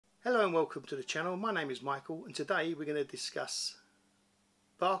Hello and welcome to the channel. My name is Michael and today we're going to discuss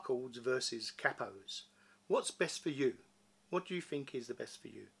bar chords versus capos. What's best for you? What do you think is the best for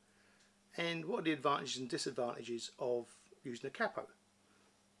you? And what are the advantages and disadvantages of using a capo?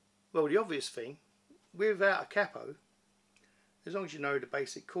 Well, the obvious thing, without a capo, as long as you know the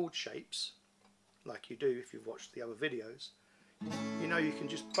basic chord shapes, like you do if you've watched the other videos, you know you can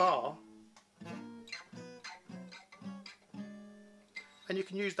just bar and you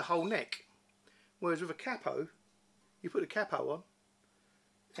can use the whole neck. Whereas with a capo, you put the capo on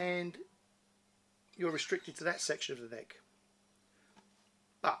and you're restricted to that section of the neck.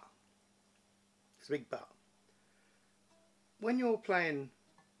 But, there's a big but. When you're playing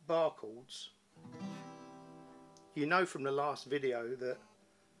bar chords, you know from the last video that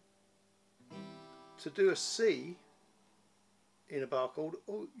to do a C in a bar chord,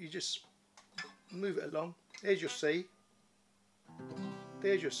 you just move it along. There's your C.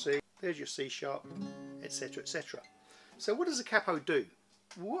 There's your C, there's your C sharp, etc, etc. So what does a capo do?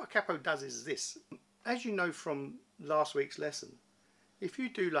 Well, what a capo does is this. As you know from last week's lesson, if you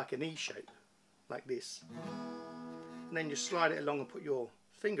do like an E shape, like this, and then you slide it along and put your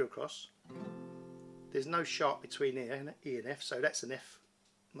finger across, there's no sharp between E and F, so that's an F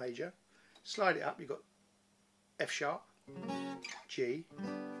major. Slide it up, you've got F sharp, G,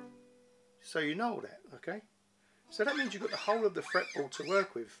 so you know all that, okay? So that means you've got the whole of the fretboard to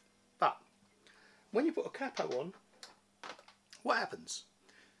work with. But when you put a capo on, what happens?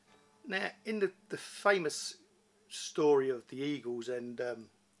 Now, in the famous story of the Eagles and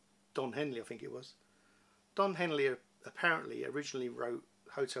Don Henley, I think it was, Don Henley apparently originally wrote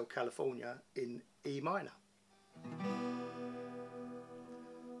Hotel California in E minor.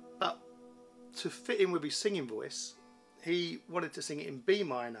 But to fit in with his singing voice, he wanted to sing it in B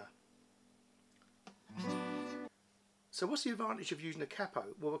minor. So what's the advantage of using a capo?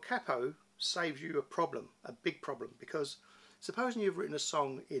 Well, a capo saves you a problem, a big problem, because supposing you've written a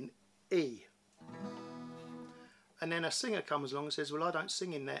song in E and then a singer comes along and says, well, I don't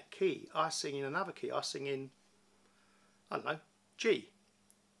sing in that key, I sing in another key, I sing in, I don't know, G.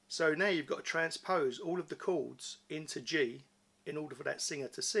 So now you've got to transpose all of the chords into G in order for that singer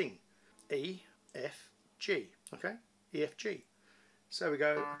to sing E, F, G, okay, E, F, G. So we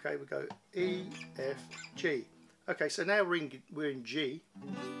go, okay, we go E, F, G. Okay, so now we're in G,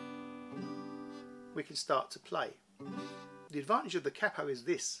 we can start to play. The advantage of the capo is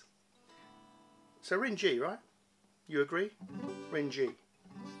this. So we're in G, right? You agree? We're in G.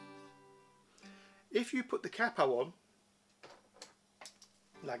 If you put the capo on,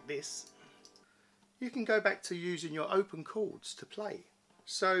 like this, you can go back to using your open chords to play.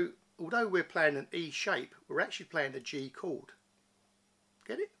 So, although we're playing an E shape, we're actually playing a G chord.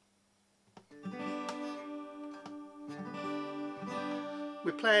 Get it?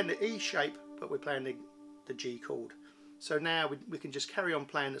 We're playing the E shape, but we're playing the G chord. So now we can just carry on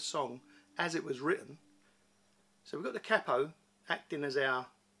playing the song as it was written. So we've got the capo acting as our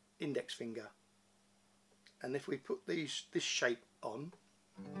index finger. And if we put this shape on,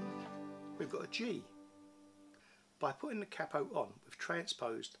 we've got a G. By putting the capo on, we've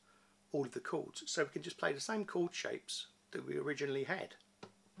transposed all of the chords. So we can just play the same chord shapes that we originally had.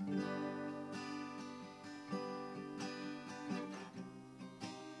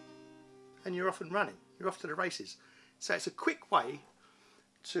 And you're off and running, you're off to the races. So it's a quick way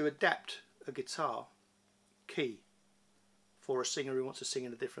to adapt a guitar key for a singer who wants to sing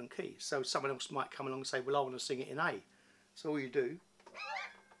in a different key. So someone else might come along and say, well, I want to sing it in A. So all you do,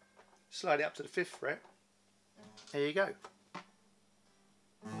 slide it up to the 5th fret, there you go.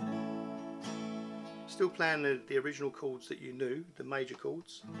 Still playing the original chords that you knew, the major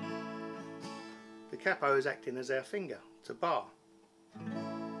chords. The capo is acting as our finger to bar.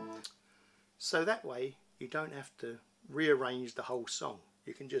 So that way you don't have to rearrange the whole song.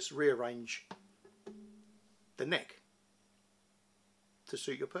 You can just rearrange the neck to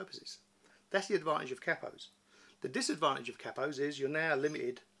suit your purposes. That's the advantage of capos. The disadvantage of capos is you're now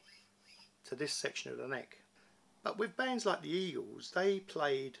limited to this section of the neck. But with bands like the Eagles, they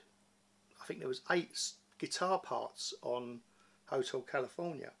played, I think there was 8 guitar parts on Hotel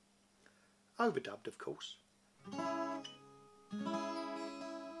California. Overdubbed, of course.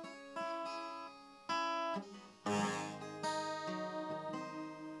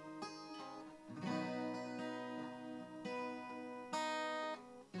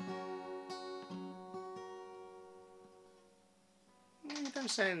 Don't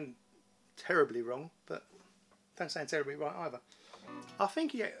sound terribly wrong, but don't sound terribly right either. I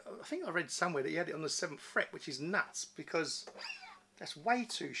think I read somewhere that he had it on the 7th fret, which is nuts because that's way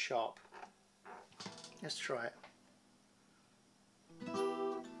too sharp. Let's try it.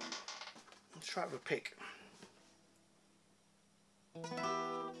 try it with a pick.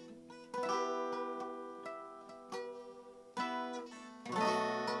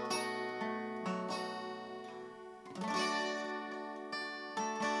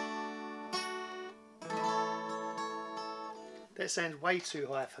 That sounds way too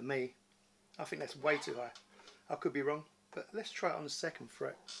high for me. I think that's way too high. I could be wrong, but let's try it on the second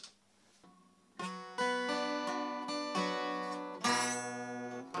fret.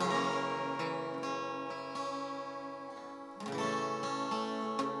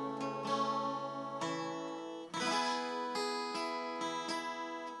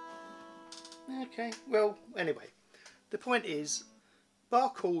 Okay, well, anyway, the point is, bar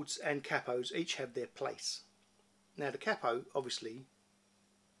chords and capos each have their place. Now the capo obviously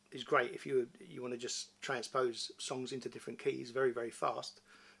is great if you want to just transpose songs into different keys very, very fast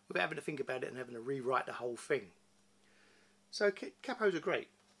without having to think about it and having to rewrite the whole thing. So capos are great.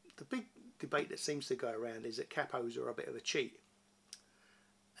 The big debate that seems to go around is that capos are a bit of a cheat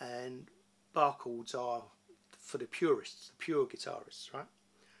and bar chords are for the purists, the pure guitarists, right?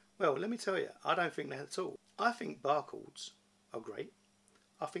 Well, let me tell you, I don't think that at all. I think bar chords are great.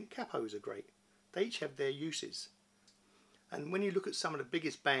 I think capos are great. They each have their uses. And when you look at some of the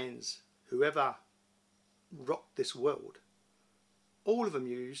biggest bands who ever rocked this world, all of them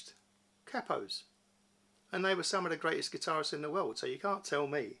used capos. And they were some of the greatest guitarists in the world. So you can't tell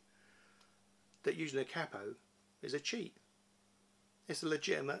me that using a capo is a cheat. It's a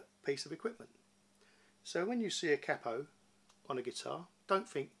legitimate piece of equipment. So when you see a capo on a guitar, don't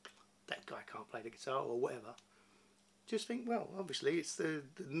think that guy can't play the guitar or whatever. Just think, well, obviously it's the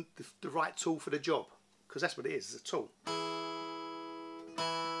right tool for the job, because that's what it is, it's a tool.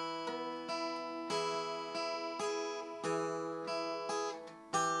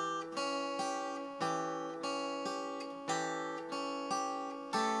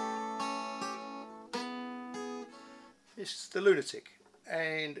 It's the Lunatic,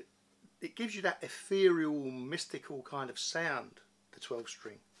 and it gives you that ethereal, mystical kind of sound, the 12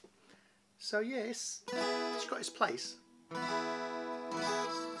 string. So yeah, it's got its place.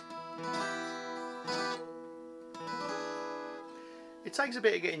 It takes a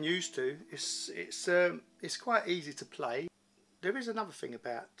bit of getting used to. It's quite easy to play. There is another thing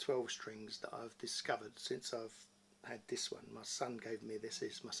about 12 strings that I've discovered since I've had this one. My son gave me this.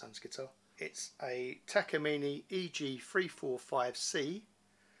 It's my son's guitar. It's a Takamine EG345C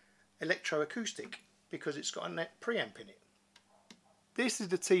electroacoustic because it's got a preamp in it. This is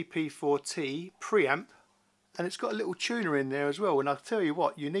the TP4T preamp, and it's got a little tuner in there as well, and I'll tell you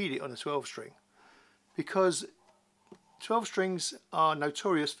what, you need it on a 12 string because 12 strings are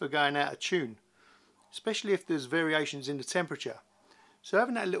notorious for going out of tune, especially if there's variations in the temperature. So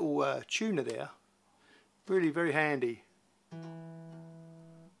having that little tuner there, really very handy.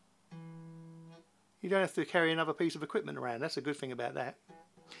 You don't have to carry another piece of equipment around. That's a good thing about that.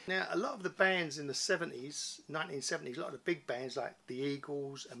 Now, a lot of the bands in the 70s, 1970s, a lot of the big bands like the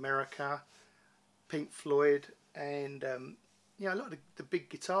Eagles, America, Pink Floyd, and you know, a lot of the big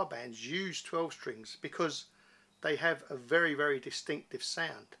guitar bands use 12 strings because they have a very, very distinctive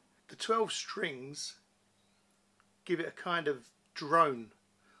sound. The 12 strings give it a kind of drone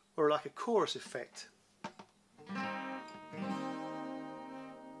or like a chorus effect.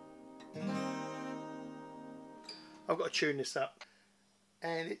 I've got to tune this up,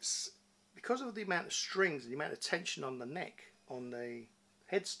 and it's because of the amount of strings and the amount of tension on the neck, on the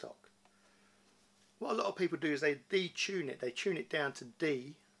headstock. What a lot of people do is they detune it, they tune it down to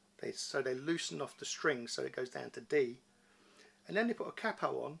D, so they loosen off the strings so it goes down to D, and then they put a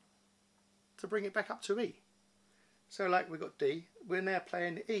capo on to bring it back up to E. So like we've got D, we're now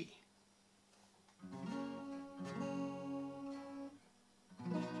playing E.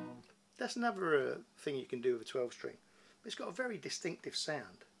 That's another thing you can do with a 12 string. It's got a very distinctive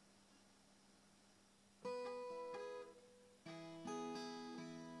sound.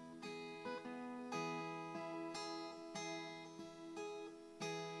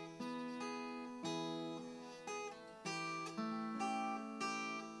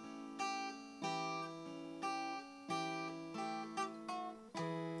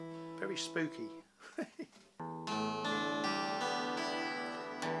 Very spooky.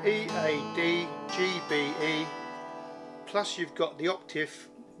 EADGBE, plus you've got the octave.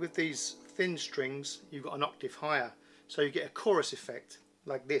 With these thin strings you've got an octave higher, so you get a chorus effect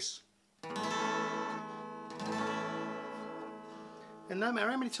like this. And no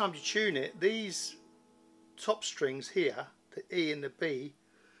matter how many times you tune it, these top strings here, the E and the B,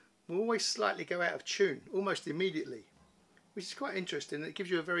 will always slightly go out of tune almost immediately, which is quite interesting. It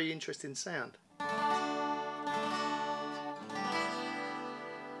gives you a very interesting sound.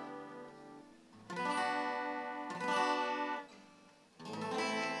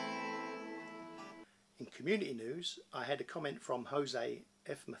 community news, I had a comment from Jose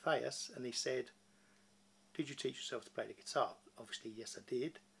F. Matthias, and he said, did you teach yourself to play the guitar? Obviously, yes, I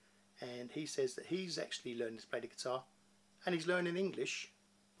did. And he says that he's actually learning to play the guitar, and he's learning English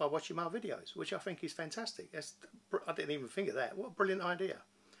by watching my videos, which I think is fantastic. I didn't even think of that. What a brilliant idea.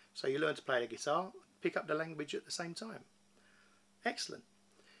 So you learn to play the guitar, pick up the language at the same time. Excellent.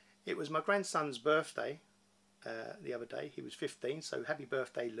 It was my grandson's birthday the other day. He was 15, so happy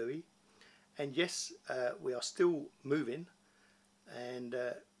birthday, Louis. And yes, we are still moving, and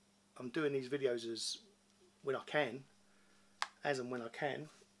I'm doing these videos as and when I can.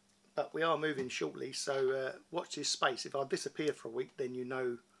 But we are moving shortly, so watch this space. If I disappear for a week, then you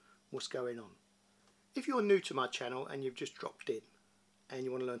know what's going on. If you're new to my channel and you've just dropped in and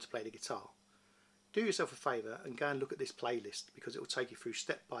you want to learn to play the guitar, do yourself a favour and go and look at this playlist, because it will take you through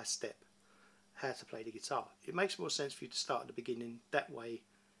step by step how to play the guitar. It makes more sense for you to start at the beginning. That way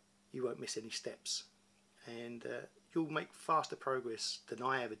you won't miss any steps, and you'll make faster progress than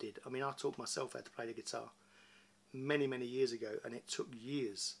I ever did. I mean, I taught myself how to play the guitar many years ago, and it took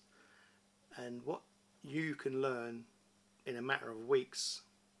years. And what you can learn in a matter of weeks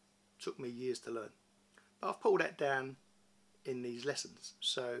took me years to learn. But I've pulled that down in these lessons,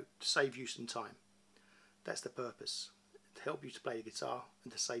 so to save you some time. That's the purpose, to help you to play the guitar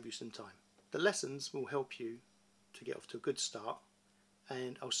and to save you some time. The lessons will help you to get off to a good start,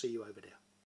 and I'll see you over there.